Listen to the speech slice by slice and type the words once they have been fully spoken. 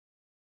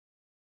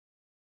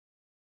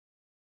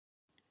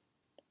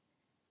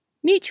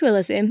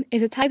Mutualism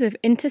is a type of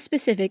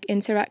interspecific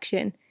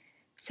interaction,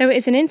 so it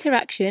is an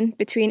interaction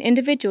between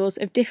individuals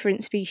of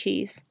different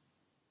species.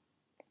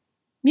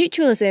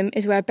 Mutualism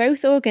is where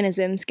both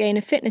organisms gain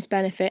a fitness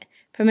benefit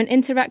from an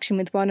interaction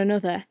with one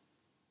another.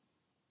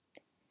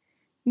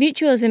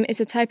 Mutualism is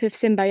a type of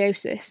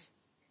symbiosis.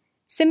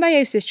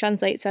 Symbiosis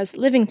translates as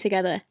living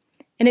together,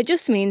 and it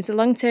just means the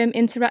long-term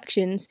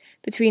interactions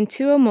between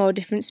two or more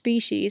different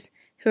species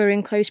who are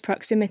in close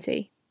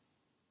proximity.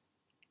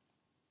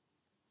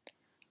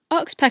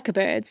 Oxpecker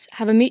birds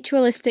have a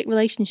mutualistic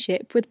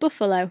relationship with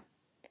buffalo.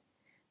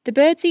 The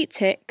birds eat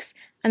ticks,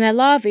 and their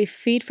larvae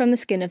feed from the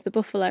skin of the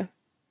buffalo.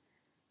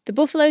 The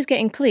buffalo is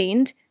getting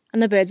cleaned, and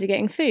the birds are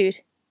getting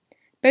food.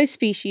 Both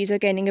species are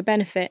gaining a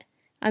benefit,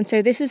 and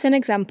so this is an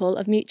example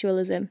of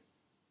mutualism.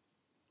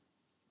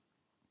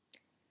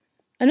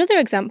 Another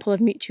example of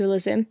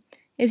mutualism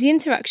is the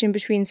interaction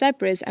between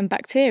zebras and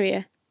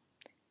bacteria.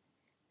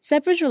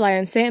 Zebras rely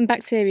on certain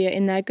bacteria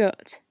in their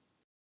gut.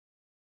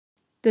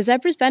 The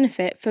zebras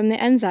benefit from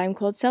the enzyme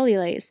called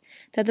cellulase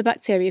that the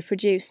bacteria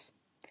produce.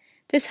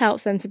 This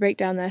helps them to break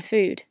down their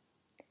food.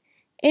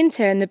 In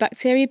turn, the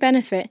bacteria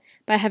benefit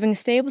by having a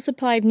stable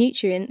supply of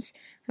nutrients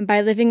and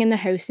by living in the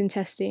host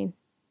intestine.